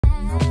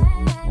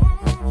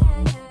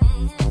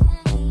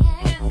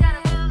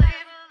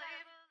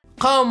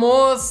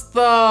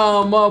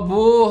Kamusta?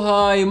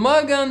 Mabuhay!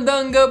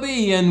 Magandang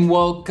gabi and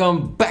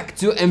welcome back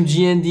to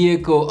MGN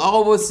Ko.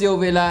 Ako po si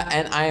Ovela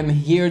and I am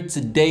here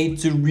today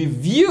to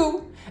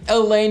review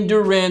Elaine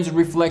Duran's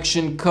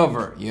Reflection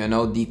cover. You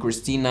know, the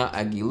Christina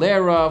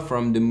Aguilera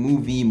from the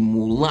movie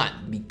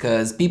Mulan,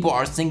 because people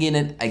are singing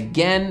it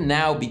again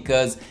now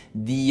because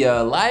the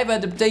live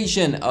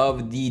adaptation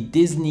of the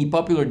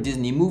popular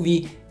Disney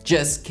movie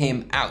just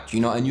came out,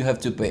 you know, and you have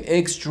to pay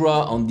extra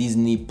on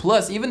Disney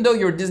Plus. Even though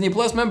you're a Disney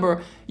Plus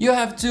member, you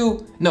have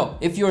to, no,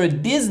 if you're a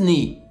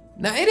Disney,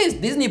 now it is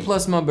Disney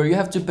Plus member, you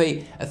have to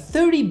pay a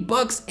 30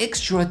 bucks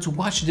extra to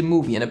watch the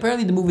movie. And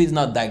apparently the movie is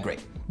not that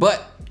great.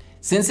 But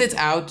since it's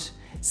out,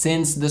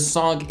 since the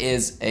song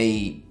is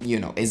a,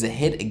 you know, is a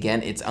hit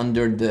again, it's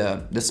under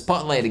the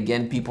spotlight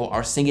again, people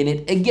are singing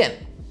it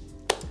again.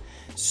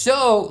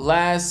 So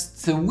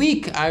last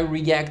week I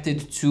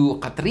reacted to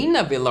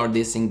Catriona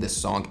Velarde sing the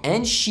song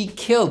and she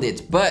killed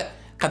it. But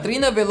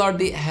Catriona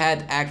Velarde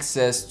had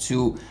access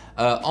to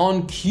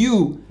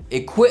on-cue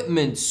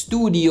equipment,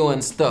 studio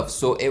and stuff.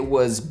 So it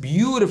was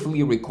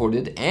beautifully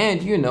recorded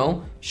and, you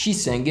know, she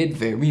sang it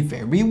very,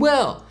 very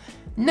well.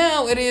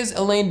 Now it is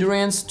Elaine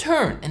Duran's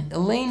turn, and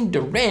Elaine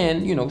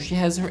Duran, you know, she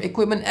has her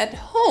equipment at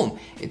home.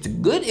 It's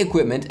good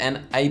equipment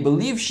and I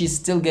believe she's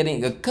still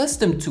getting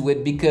accustomed to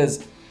it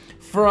because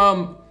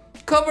from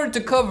cover to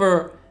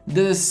cover,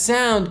 the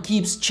sound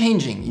keeps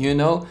changing, you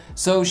know?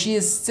 So she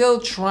is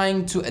still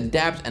trying to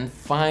adapt and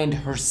find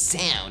her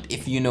sound,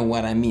 if you know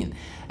what I mean.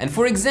 And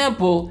for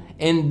example,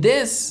 in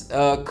this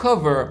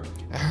cover,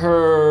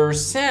 her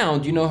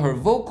sound, you know, her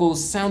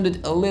vocals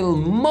sounded a little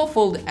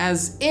muffled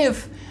as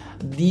if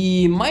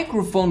the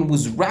microphone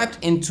was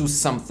wrapped into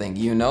something,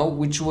 you know,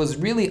 which was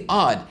really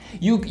odd.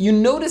 You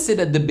notice it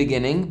at the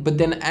beginning, but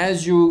then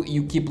as you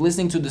keep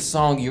listening to the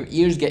song, your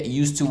ears get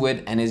used to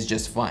it and it's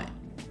just fine.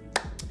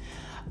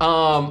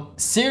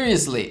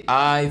 Seriously,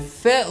 I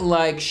felt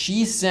like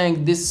she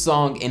sang this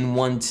song in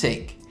one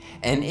take.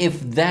 And if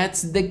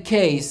that's the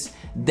case,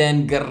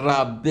 then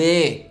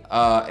grabe,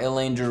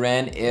 Elaine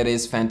Duran, it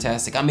is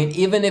fantastic. I mean,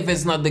 even if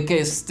it's not the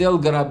case, still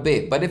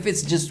grabe. But if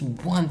it's just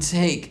one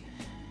take,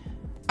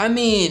 I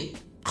mean,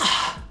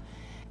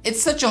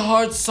 it's such a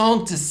hard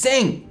song to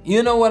sing.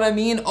 You know what I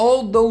mean?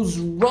 All those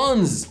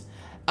runs.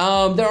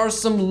 There are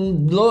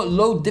some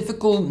low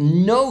difficult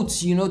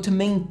notes, you know, to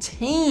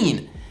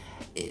maintain.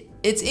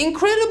 It's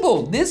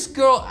incredible. This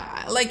girl,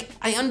 like,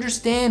 I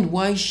understand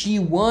why she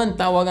won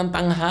Tawagang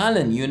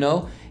Tanghalan, you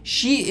know?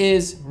 She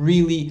is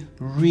really,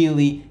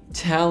 really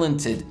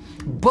talented.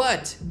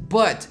 But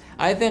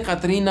I think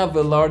Catriona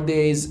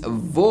Velarde's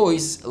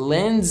voice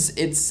lends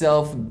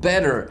itself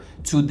better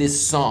to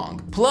this song.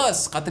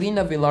 Plus,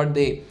 Catriona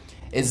Velarde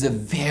is a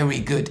very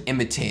good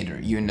imitator,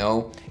 you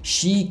know?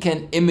 She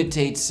can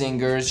imitate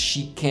singers,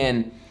 she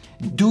can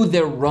do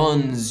their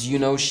runs, you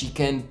know, she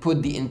can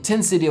put the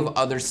intensity of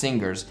other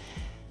singers.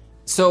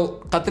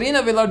 So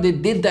Catriona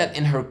Velarde did that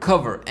in her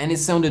cover and it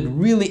sounded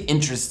really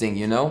interesting,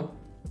 you know?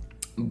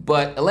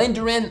 But Elaine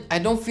Duran, I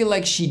don't feel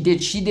like she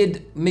did. She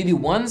did maybe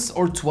once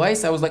or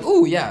twice. I was like,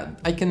 oh yeah,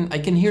 I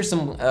can hear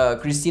some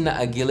Christina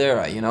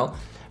Aguilera, you know?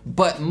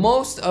 But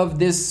most of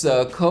this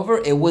cover,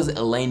 it was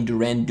Elaine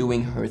Duran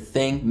doing her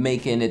thing,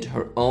 making it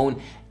her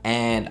own,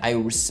 and I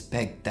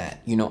respect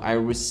that, you know, I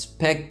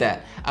respect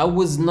that. I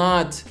was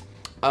not,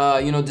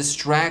 you know,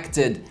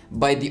 distracted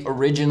by the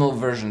original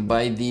version,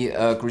 by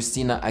the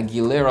Christina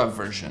Aguilera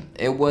version.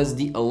 It was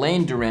the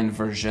Elaine Duran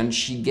version.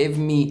 She gave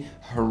me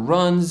her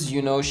runs,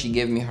 you know, she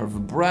gave me her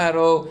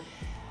vibrato.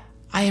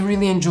 I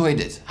really enjoyed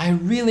it. I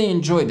really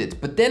enjoyed it.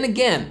 But then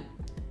again,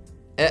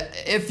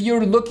 if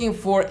you're looking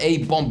for a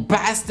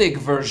bombastic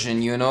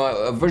version, you know,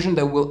 a version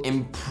that will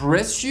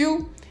impress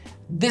you,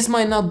 this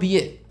might not be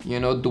it. You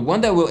know, the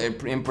one that will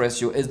impress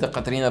you is the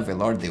Catriona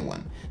Velarde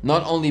one.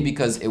 Not only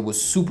because it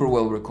was super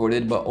well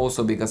recorded, but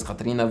also because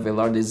Catriona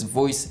Velarde's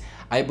voice,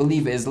 I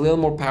believe, is a little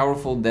more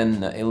powerful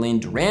than Elaine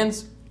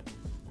Duran's.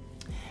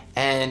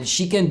 And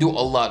she can do a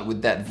lot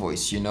with that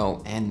voice, you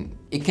know, and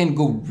it can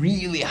go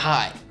really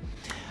high.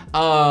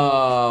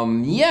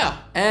 Yeah,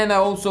 and I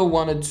also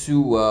wanted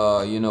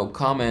to, you know,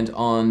 comment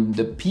on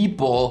the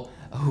people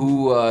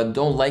who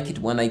don't like it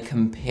when I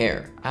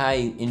compare.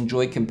 I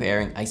enjoy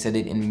comparing. I said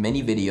it in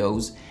many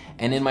videos,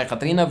 and in my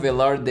Catriona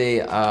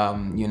Velarde,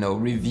 you know,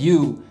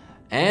 review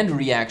and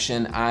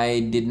reaction,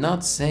 I did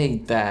not say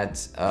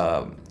that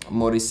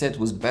Morissette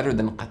was better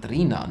than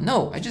Catriona.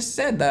 No, I just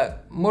said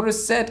that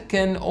Morissette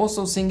can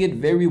also sing it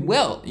very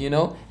well, you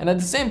know? And at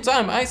the same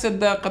time, I said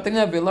that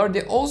Catriona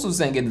Velarde also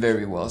sang it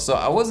very well. So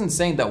I wasn't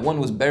saying that one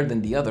was better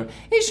than the other.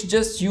 It's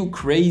just you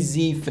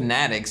crazy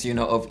fanatics, you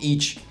know, of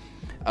each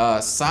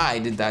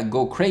side that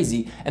go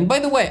crazy. And by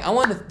the way, I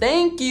want to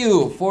thank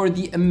you for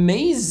the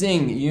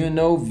amazing, you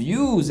know,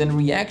 views and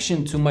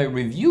reaction to my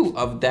review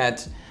of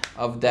that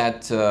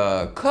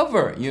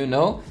cover, you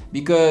know,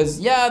 because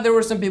yeah, there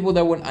were some people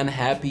that were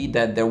unhappy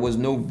that there was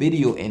no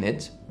video in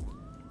it.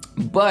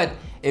 But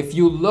if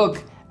you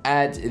look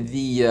at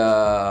the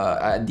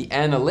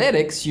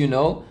analytics, you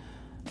know,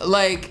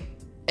 like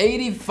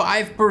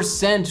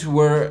 85%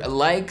 were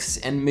likes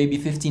and maybe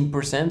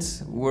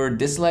 15% were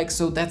dislikes,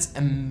 so that's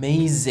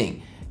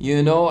amazing.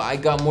 You know, I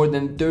got more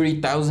than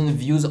 30,000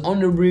 views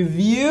on a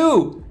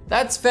review.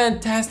 That's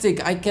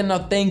fantastic. I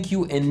cannot thank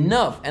you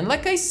enough. And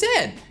like I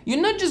said,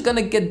 you're not just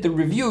gonna get the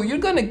review, you're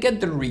gonna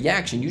get the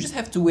reaction. You just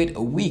have to wait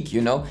a week,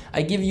 you know.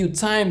 I give you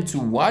time to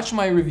watch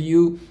my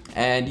review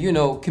and, you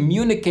know,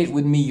 communicate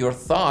with me your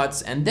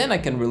thoughts, and then I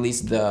can release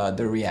the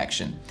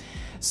reaction.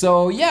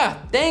 So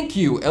yeah, thank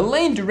you.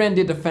 Elaine Duran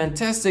did a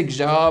fantastic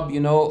job, you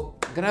know.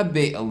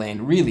 Grabe,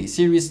 Elaine, really,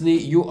 seriously,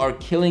 you are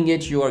killing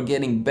it. You are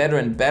getting better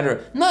and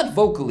better. Not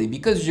vocally,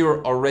 because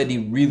you're already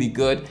really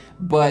good,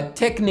 but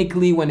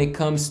technically when it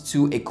comes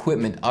to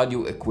equipment,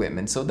 audio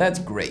equipment. So that's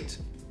great.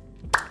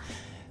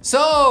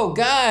 So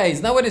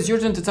guys, now it is your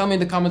turn to tell me in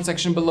the comment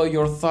section below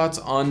your thoughts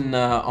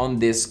on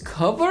this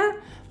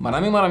cover.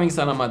 Maraming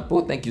salamat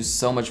po. Thank you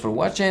so much for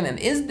watching. And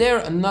is there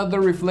another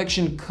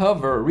reflection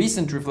cover,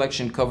 recent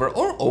reflection cover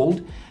or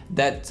old,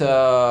 that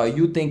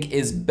you think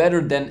is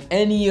better than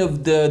any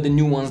of the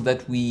new ones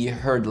that we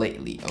heard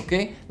lately?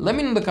 Okay, let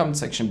me know in the comment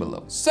section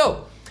below.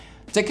 So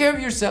take care of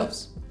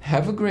yourselves,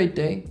 have a great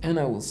day, and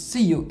I will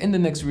see you in the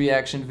next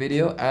reaction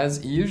video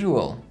as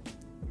usual.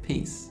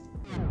 Peace.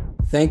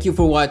 Thank you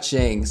for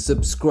watching.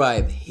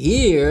 Subscribe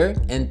here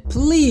and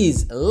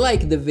please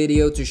like the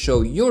video to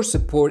show your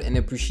support and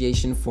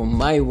appreciation for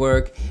my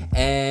work,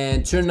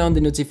 and turn on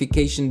the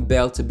notification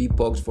bell to be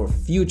poked for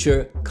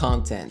future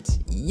content.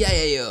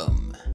 Yeah.